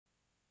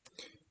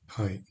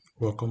Hi,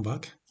 welcome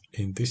back.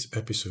 In this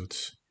episode,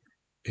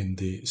 in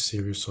the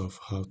series of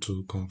how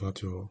to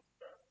convert your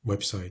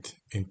website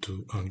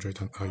into Android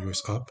and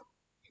iOS app,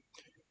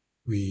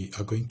 we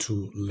are going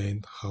to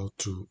learn how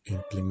to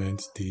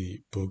implement the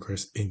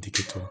progress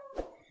indicator.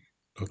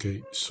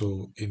 Okay,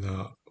 so in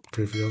our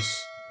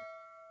previous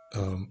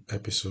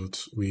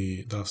episodes,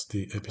 that's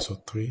the episode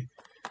 3,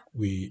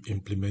 we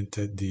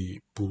implemented the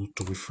pull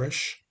to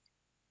refresh.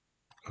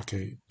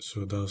 Okay,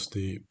 so that's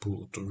the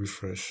pull to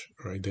refresh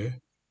right there.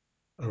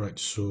 All right,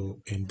 so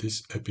in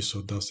this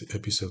episode, that's the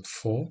episode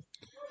 4,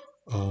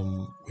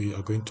 we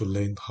are going to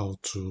learn how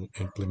to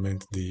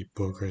implement the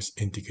progress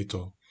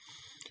indicator.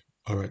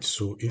 All right,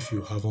 so if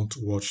you haven't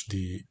watched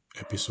the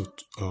episode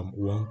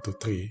 1 to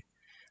 3,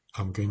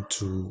 I'm going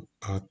to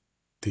add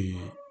the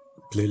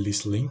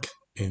playlist link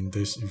in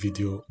this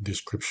video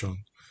description.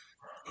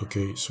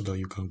 Okay, so that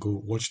you can go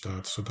watch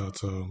that, so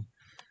that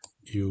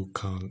you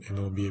can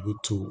be able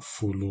to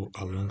follow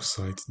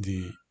alongside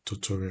the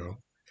tutorial.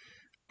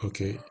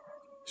 Okay,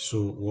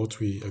 so what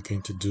we are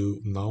going to do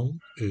now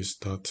is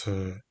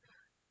that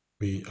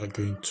we are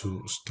going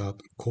to start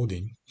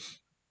coding.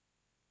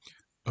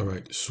 All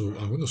right, so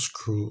I'm going to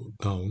scroll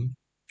down.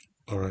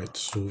 All right,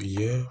 so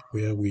here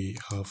where we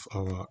have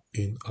our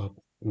in-app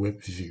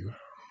web view,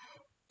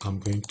 I'm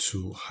going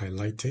to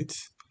highlight it,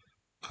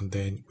 and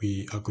then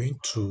we are going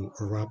to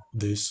wrap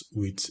this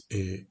with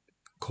a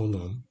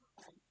column.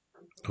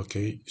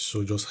 Okay,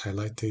 so just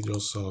highlight it,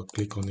 just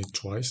click on it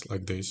twice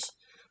like this,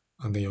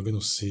 and then you're going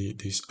to see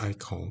this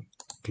icon.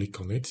 Click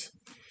on it,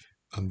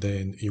 and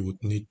then you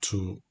would need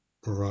to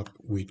wrap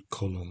with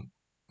column.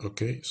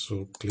 Okay,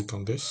 so click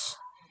on this.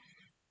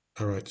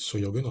 All right, so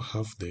you're going to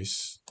have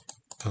this,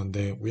 and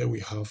then where we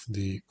have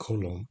the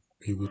column,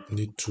 we would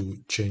need to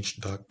change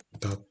that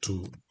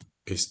to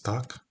a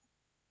stack.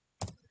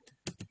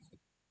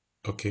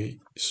 Okay,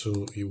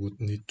 so you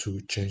would need to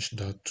change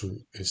that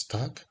to a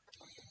stack.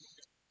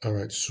 All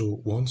right,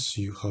 so once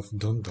you have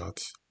done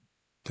that,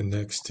 the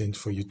next thing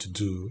for you to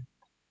do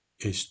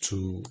is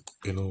to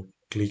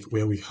click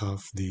where we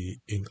have the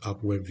in-app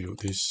web view.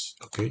 This,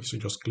 okay, so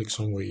just click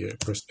somewhere here,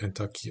 press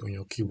enter key on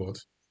your keyboard.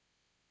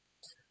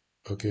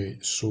 Okay,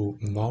 so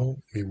now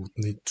we would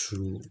need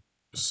to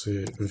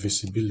say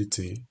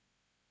visibility,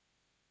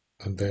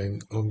 and then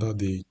under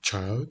the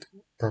child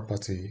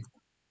property,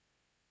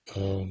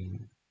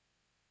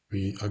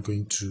 we are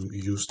going to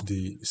use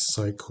the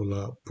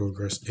circular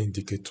progress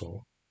indicator.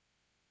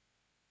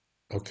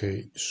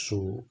 Okay,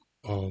 so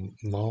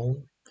now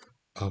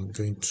I'm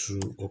going to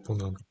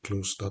open and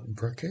close that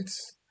bracket,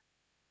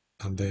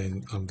 and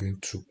then I'm going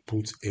to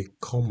put a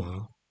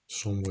comma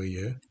somewhere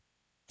here.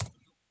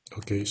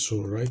 Okay,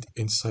 so right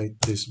inside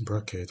this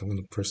bracket, I'm going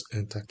to press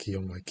enter key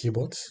on my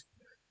keyboard.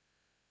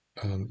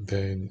 And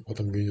then what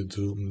I'm going to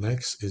do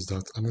next is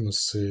that I'm going to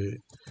say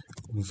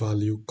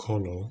value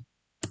color.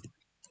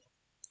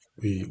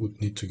 We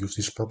would need to use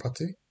this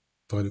property,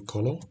 value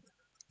color.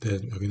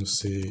 Then we're going to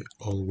say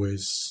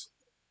always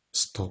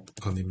stop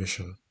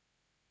animation.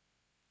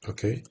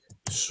 Okay,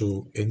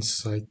 so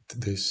inside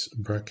this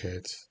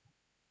bracket,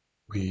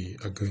 we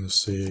are going to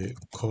say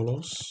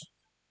colors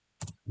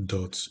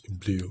dot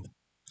blue.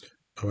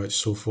 All right,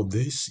 so for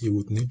this, you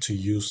would need to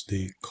use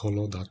the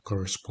color that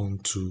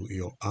correspond to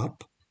your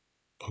app.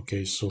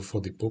 Okay, so for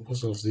the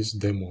purpose of this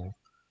demo,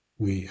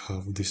 we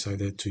have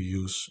decided to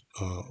use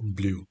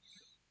blue.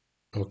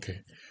 Okay,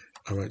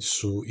 all right,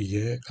 so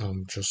here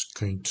I'm just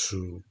going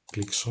to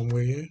click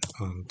somewhere here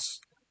and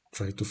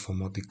try to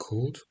format the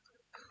code.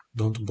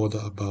 Don't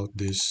bother about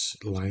this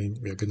line.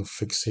 We are going to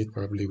fix it.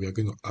 Probably we are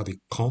going to add a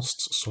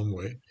const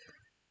somewhere.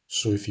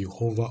 So if you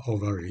hover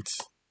over it,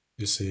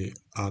 you say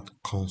add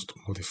const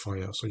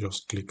modifier. So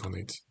just click on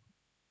it.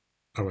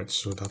 All right,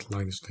 so that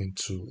line is going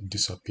to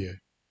disappear.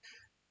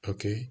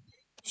 Okay,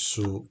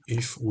 so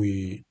if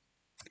we,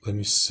 let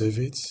me save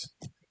it.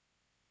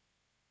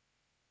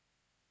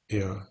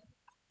 Yeah,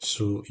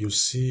 so you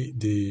see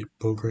the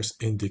progress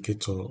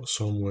indicator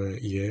somewhere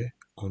here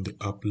on the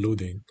app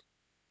loading.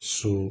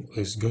 So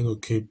it's going to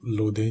keep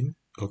loading,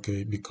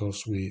 okay,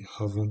 because we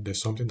haven't, there's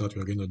something that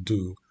we're going to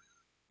do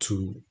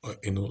to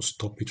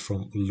stop it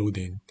from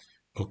loading.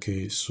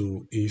 Okay,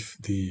 so if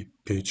the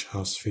page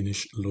has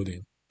finished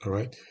loading, all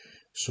right,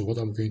 so what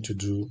I'm going to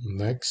do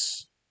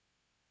next,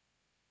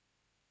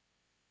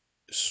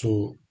 is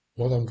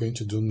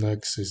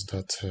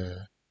that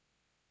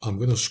I'm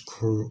going to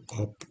scroll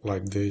up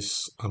like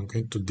this. I'm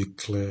going to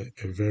declare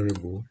a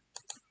variable.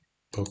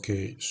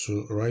 Okay,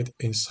 so right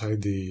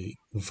inside the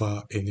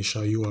var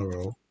initial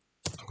URL,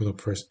 I'm going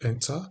to press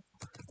enter.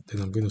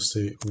 Then I'm going to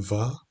say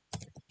var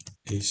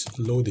is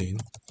loading.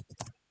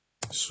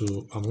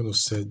 So I'm going to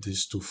set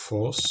this to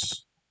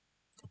false.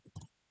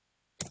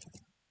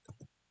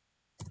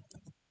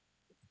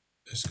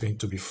 It's going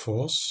to be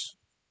false.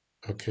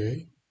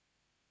 Okay,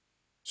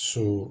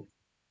 so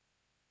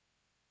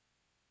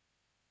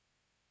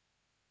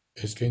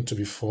it's going to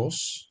be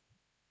false.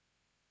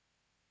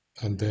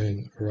 And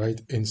then right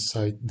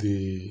inside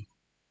the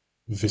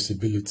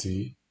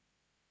visibility,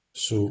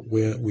 so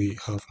where we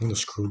have, I'm going to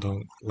scroll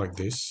down like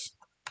this.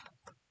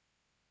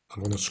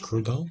 I'm going to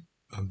scroll down,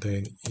 and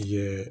then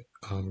here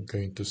I'm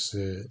going to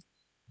say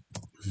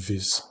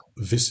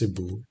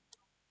visible,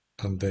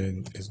 and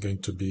then it's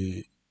going to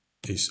be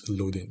is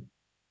loading.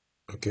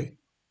 Okay.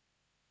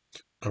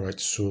 All right,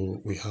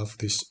 so we have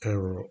this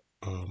error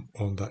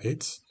under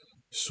it.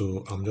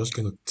 So I'm just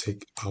going to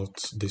take out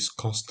this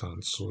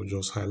constant. So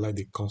just highlight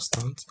the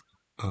constant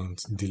and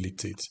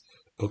delete it.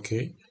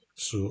 Okay,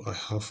 so I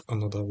have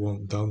another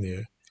one down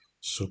here.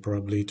 So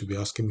probably to be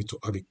asking me to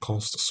add a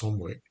const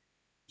somewhere.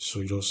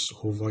 So just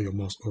hover your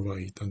mouse over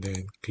it and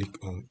then click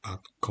on add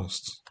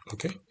const.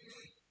 Okay.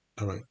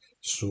 All right,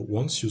 so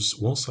once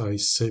I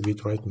save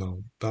it right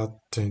now, that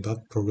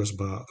progress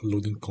bar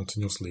loading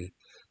continuously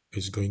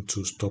is going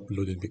to stop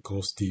loading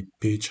because the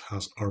page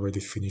has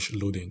already finished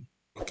loading.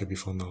 Okay,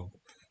 before now.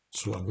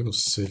 So I'm going to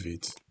save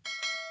it.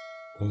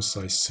 Once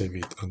I save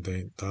it, and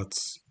then that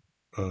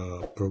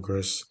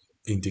progress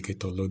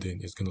indicator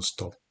loading is going to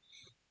stop.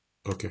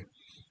 Okay.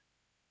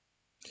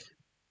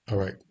 All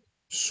right.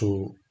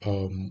 So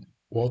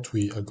what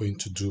we are going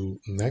to do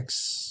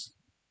next.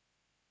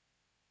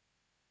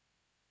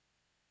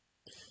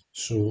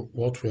 So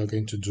what we are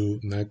going to do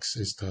next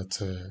is that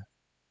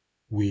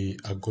we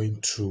are going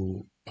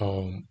to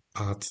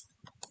add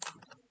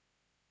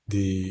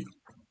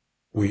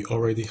we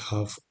already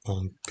have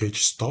on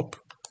page stop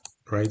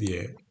right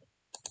here.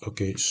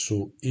 Okay,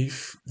 so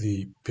if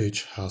the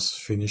page has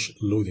finished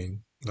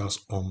loading, that's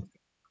on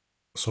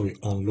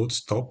load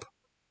stop.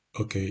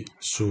 Okay,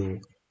 so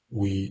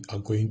we are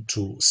going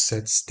to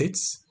set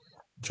states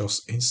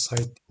just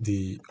inside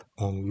the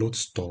on load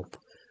stop.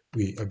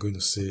 We are going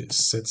to say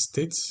set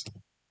states.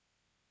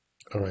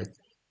 All right,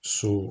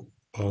 so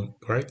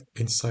right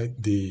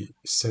inside the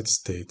set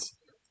state,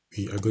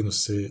 we are going to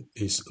say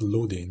is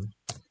loading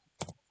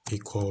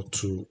equal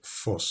to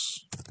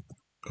false.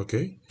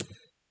 Okay,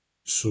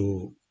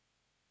 so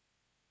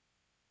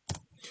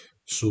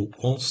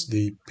once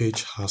the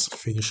page has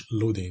finished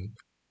loading,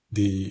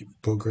 the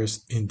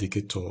progress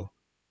indicator,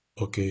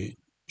 okay,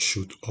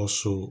 should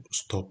also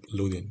stop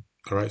loading.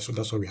 All right, so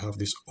that's why we have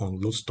this on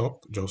load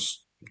stop.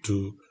 Just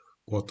do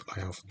what I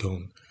have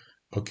done.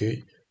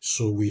 Okay,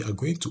 so we are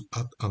going to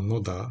add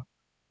another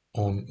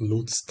on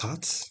load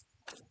start.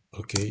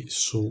 Okay,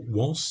 so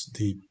once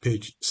the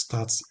page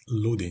starts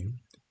loading,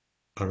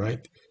 all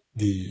right,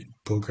 the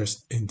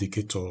progress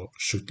indicator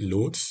should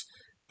load,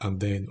 and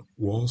then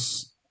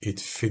once it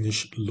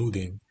finished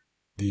loading,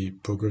 the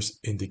progress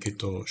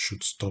indicator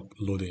should stop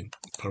loading.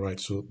 All right,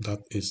 so that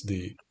is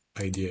the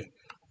idea.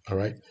 All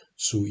right,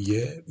 so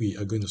here we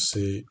are going to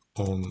say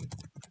on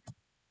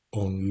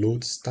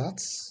load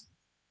starts.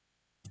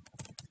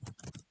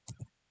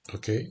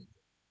 Okay,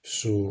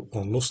 so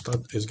on load start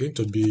is going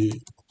to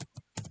be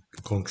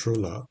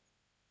controller.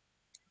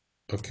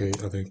 Okay,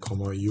 and then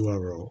comma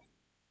URL,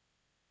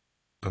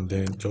 and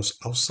then just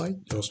outside,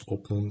 just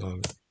open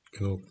and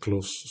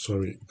close.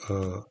 Sorry,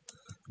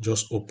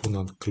 just open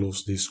and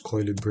close these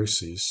curly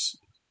braces.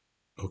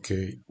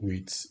 Okay,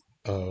 with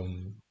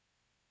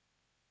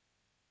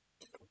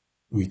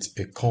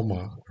a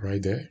comma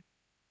right there.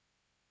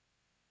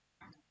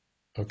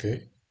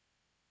 Okay.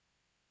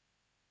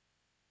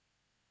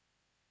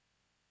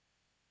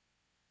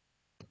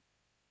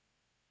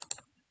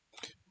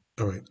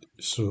 All right.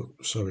 So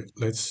sorry.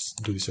 Let's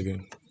do this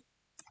again.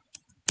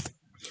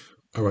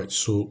 All right.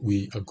 So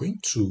we are going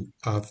to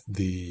add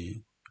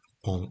the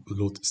on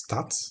load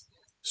starts.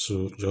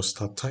 So just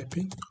start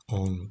typing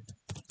on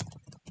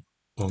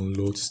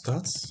load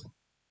starts,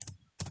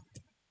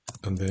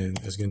 and then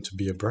it's going to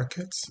be a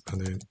bracket,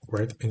 and then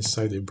right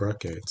inside a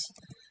bracket,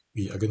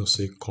 we are going to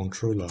say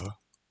controller,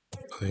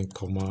 and then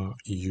comma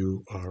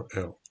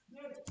URL.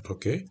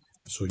 Okay,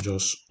 so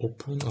just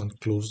open and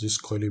close these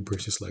curly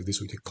braces like this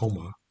with a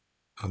comma,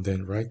 and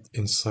then right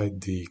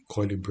inside the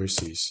curly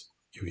braces,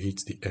 you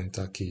hit the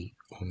enter key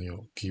on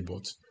your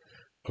keyboard.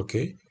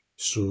 Okay,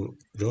 so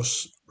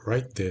just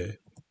right there,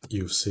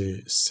 you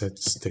say set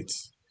state.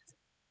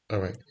 All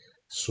right,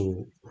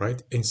 so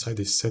right inside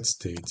the set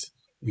state,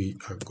 we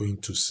are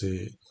going to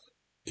say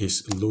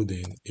is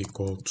loading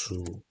equal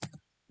to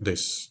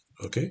this.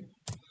 Okay,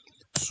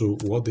 so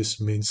what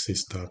this means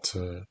is that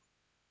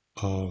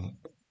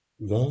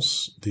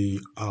once the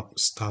app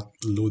start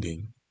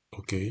loading,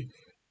 okay,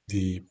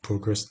 the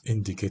progress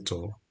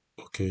indicator,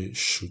 okay,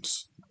 should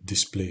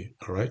display.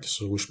 All right,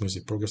 so which means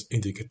the progress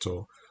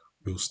indicator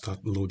will start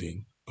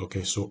loading.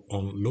 Okay, so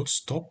on load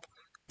stop,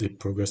 the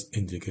progress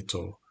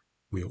indicator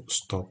will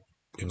stop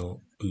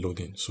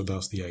loading. So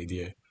that's the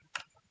idea.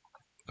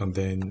 And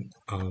then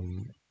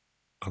I'm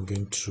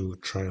going to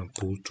try and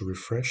pull to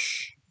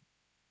refresh.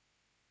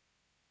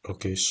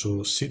 Okay,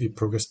 so see the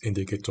progress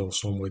indicator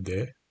somewhere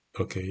there.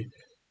 Okay,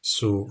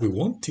 so we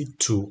want it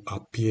to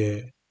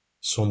appear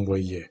somewhere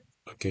here.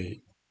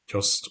 Okay,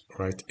 just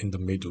right in the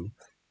middle.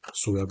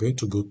 So we are going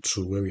to go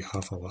to where we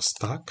have our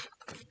stack.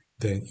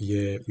 Then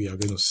here we are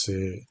going to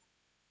say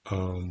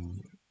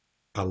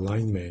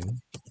alignment,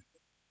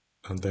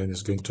 and then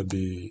it's going to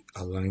be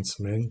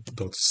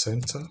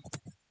alignment.center.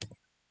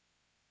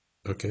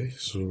 Okay,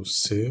 so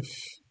save.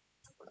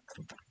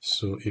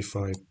 So if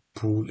I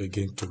pull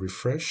again to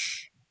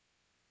refresh,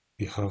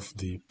 we have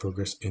the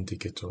progress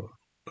indicator.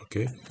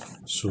 Okay,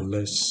 so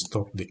let's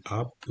stop the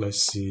app.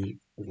 Let's see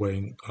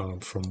when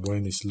from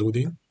when it's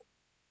loading.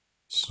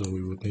 So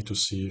we would need to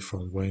see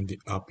from when the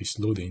app is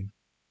loading.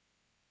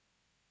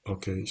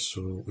 Okay,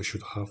 so we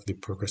should have the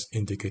progress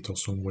indicator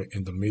somewhere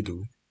in the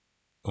middle.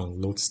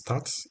 On load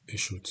start, it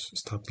should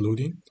start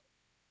loading,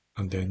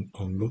 and then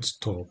on load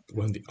stop,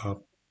 when the app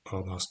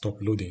has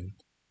stopped loading,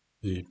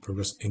 the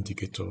progress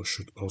indicator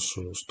should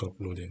also stop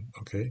loading.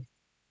 Okay,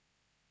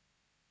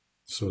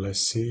 so let's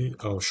see.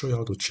 I'll show you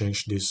how to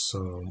change this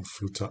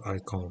Flutter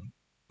icon,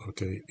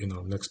 okay, in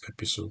our next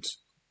episode.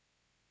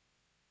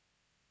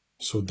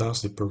 So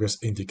that's the progress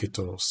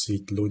indicator. See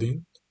it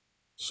loading.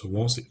 So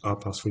once the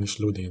app has finished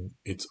loading,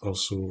 it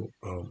also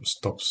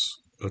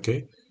stops.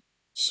 Okay,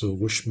 so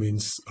which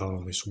means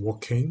it's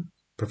working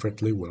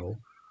perfectly well,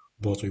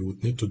 but we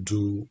would need to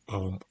do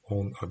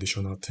one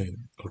additional thing.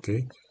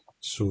 Okay,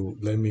 so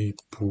let me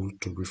pull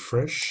to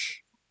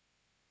refresh.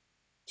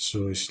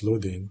 So it's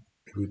loading.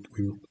 We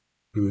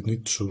would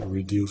need to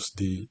reduce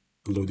the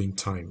loading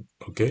time.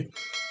 Okay,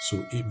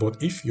 so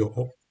but if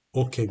you're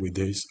okay with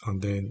this,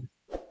 and then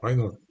why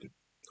not?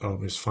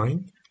 It's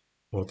fine.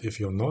 But if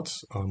you're not,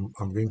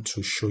 I'm going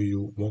to show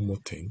you one more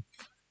thing,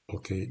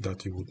 okay,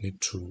 that you would need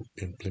to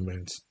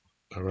implement,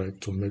 all right,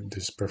 to make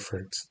this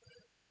perfect.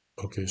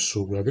 Okay,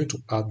 so we are going to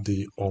add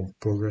the on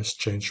progress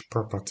change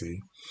property.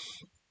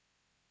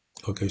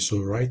 Okay, so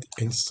right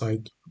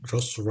inside,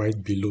 just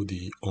right below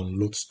the on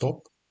load stop,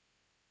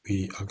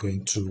 we are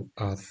going to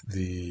add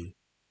the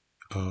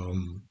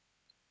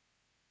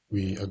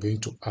we are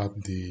going to add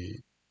the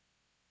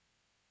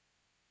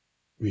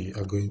we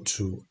are going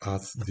to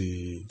add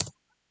the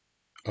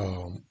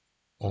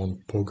on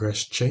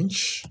progress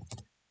change.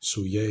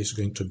 So here is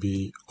going to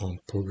be on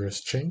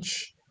progress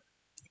change,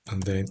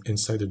 and then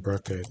inside the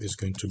bracket is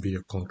going to be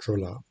a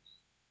controller.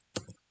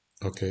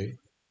 Okay,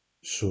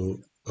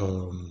 so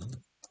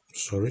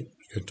sorry,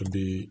 it's going to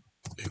be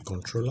a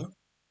controller,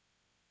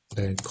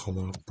 then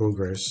comma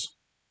progress.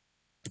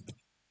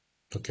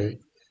 Okay,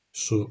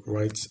 so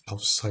right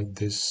outside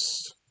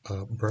this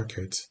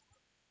bracket,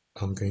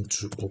 I'm going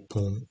to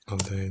open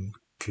and then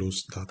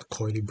close that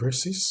curly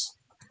braces.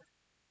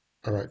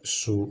 All right,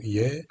 so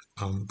here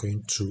I'm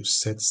going to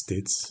set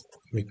states.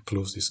 Let me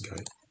close this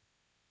guy.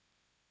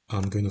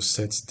 I'm going to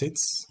set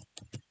states.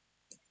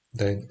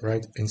 Then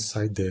right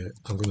inside there,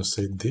 I'm going to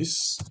say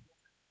this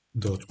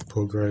dot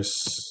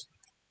progress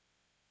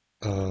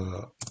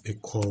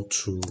equal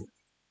to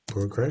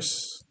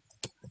progress,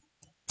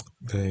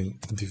 then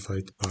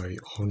divide by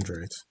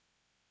 100.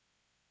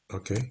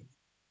 Okay.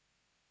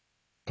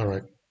 All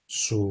right.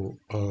 So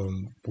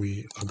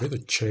we are going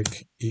to check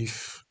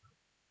if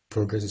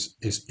progress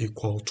is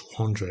equal to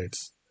 100,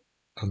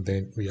 and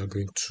then we are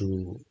going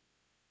to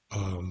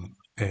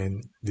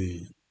end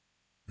the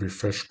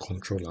refresh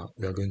controller.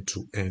 We are going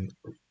to end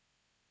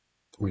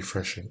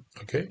refreshing.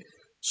 Okay,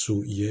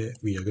 so here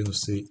we are going to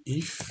say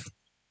if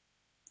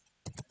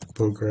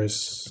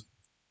progress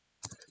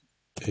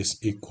is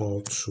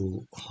equal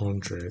to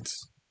 100.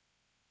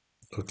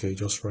 Okay,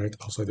 just right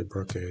outside the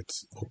bracket,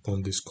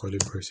 open this curly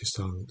braces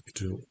and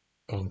it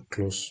will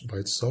close by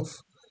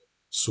itself.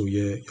 So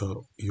here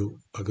you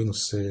are going to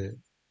say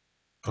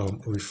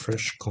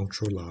refresh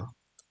controller,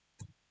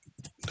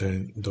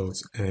 then dot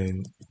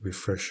end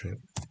refreshing.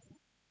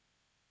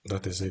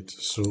 That is it.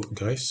 So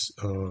guys,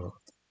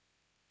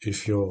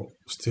 if you're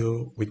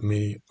still with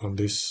me on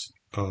this,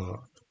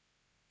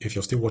 if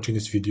you're still watching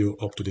this video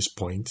up to this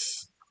point,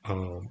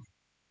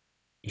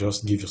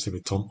 just give yourself a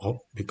thumb up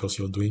because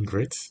you're doing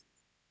great.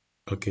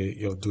 Okay,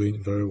 you're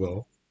doing very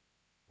well.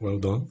 Well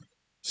done.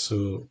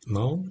 So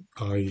now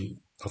I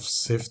have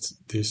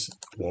saved this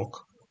work.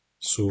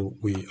 So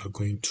we are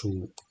going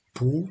to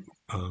pull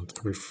and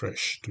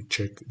refresh to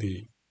check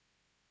the,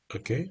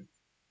 okay.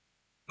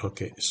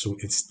 Okay, so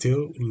it's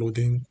still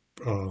loading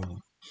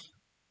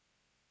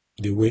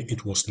the way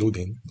it was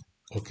loading.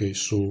 Okay,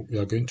 so we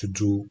are going to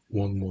do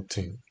one more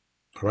thing.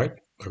 All right,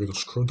 we're going to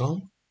scroll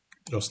down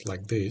just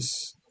like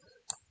this,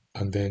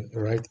 and then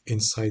right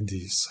inside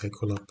the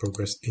circular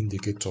progress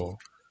indicator,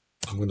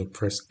 I'm going to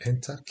press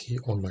enter key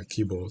on my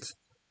keyboard.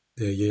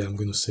 There, yeah, I'm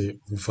going to say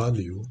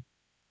value,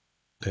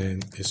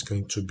 then it's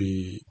going to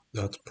be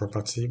that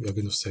property. We're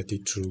going to set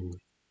it to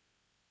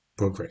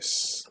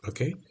progress.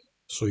 Okay,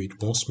 so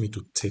it wants me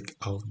to take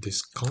out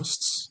this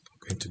const.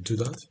 I'm going to do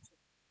that.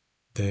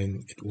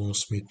 Then it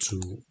wants me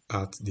to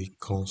add the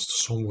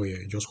const somewhere.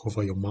 Just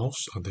hover your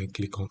mouse and then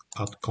click on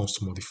add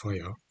const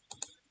modifier.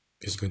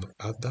 It's going to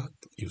add that.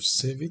 You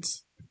save it.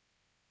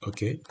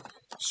 Okay,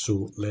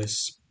 so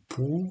let's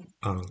pull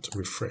and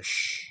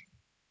refresh.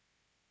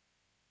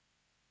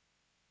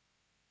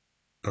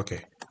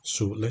 Okay,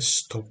 so let's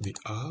stop the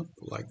app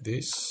like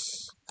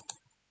this.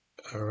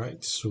 All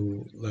right,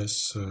 so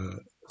let's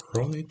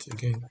run it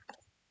again.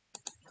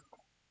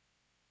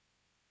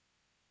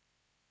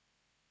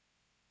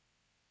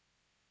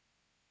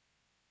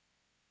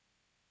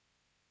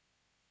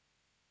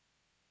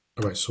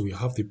 All right, so we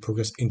have the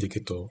progress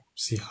indicator.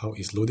 See how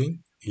it's loading.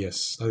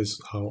 Yes, that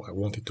is how I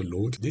want it to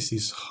load. This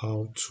is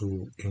how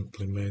to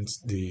implement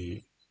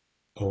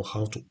or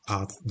how to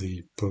add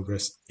the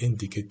progress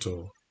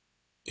indicator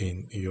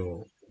in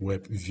your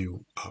WebView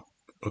app.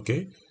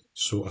 Okay,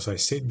 so as I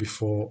said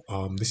before,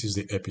 this is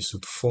the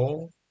episode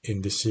 4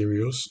 in the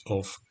series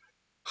of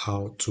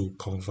how to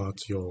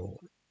convert your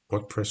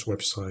WordPress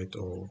website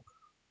or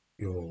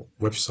your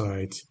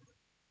website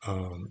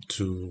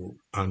to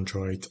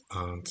Android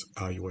and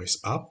iOS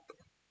app.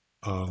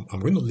 I'm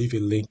going to leave a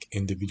link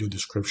in the video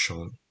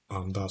description.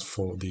 That's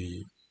for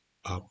the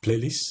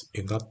playlist.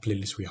 In that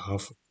playlist, we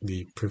have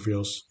the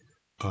previous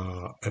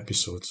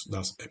episodes.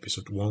 That's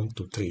episode 1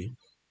 to 3.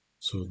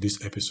 So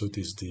this episode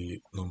is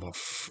the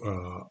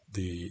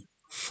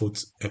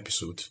fourth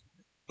episode.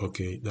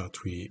 Okay, that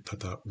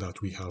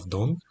we have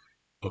done.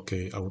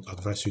 Okay, I would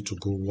advise you to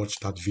go watch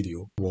that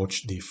video,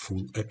 watch the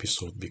full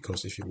episode,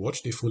 because if you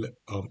watch the full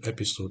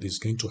episode, it's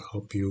going to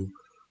help you,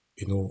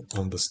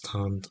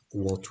 understand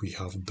what we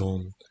have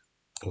done,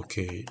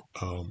 okay,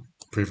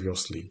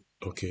 previously.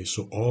 Okay,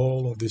 so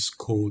all of these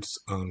codes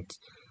and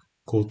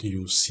code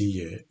you see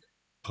here,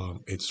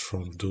 it's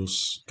from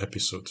those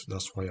episodes.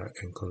 That's why I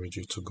encourage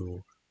you to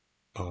go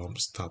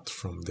start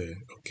from there,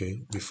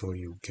 okay, before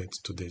you get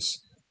to this,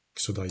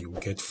 so that you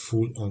get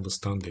full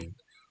understanding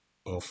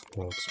of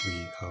what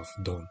we have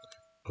done.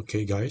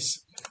 Okay guys,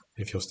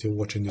 if you're still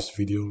watching this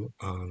video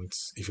and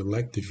if you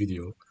like the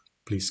video,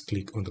 please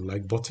click on the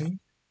like button,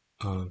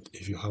 and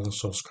if you haven't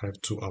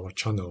subscribed to our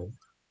channel,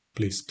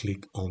 please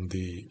click on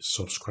the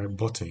subscribe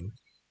button.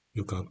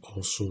 You can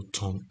also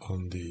turn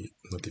on the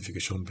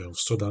notification bell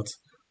so that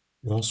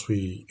once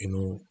we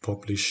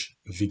publish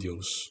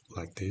videos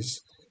like this,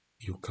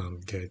 you can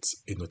get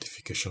a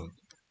notification.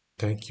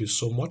 Thank you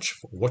so much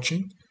for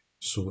watching.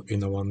 So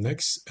in our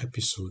next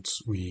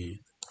episodes, we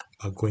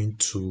are going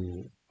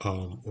to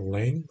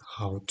learn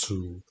how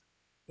to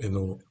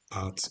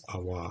add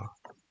our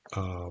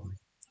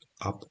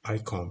app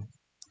icon.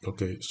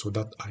 Okay, so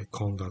that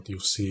icon that you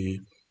see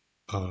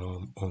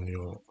on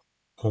your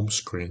home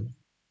screen,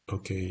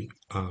 okay,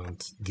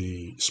 and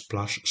the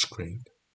splash screen.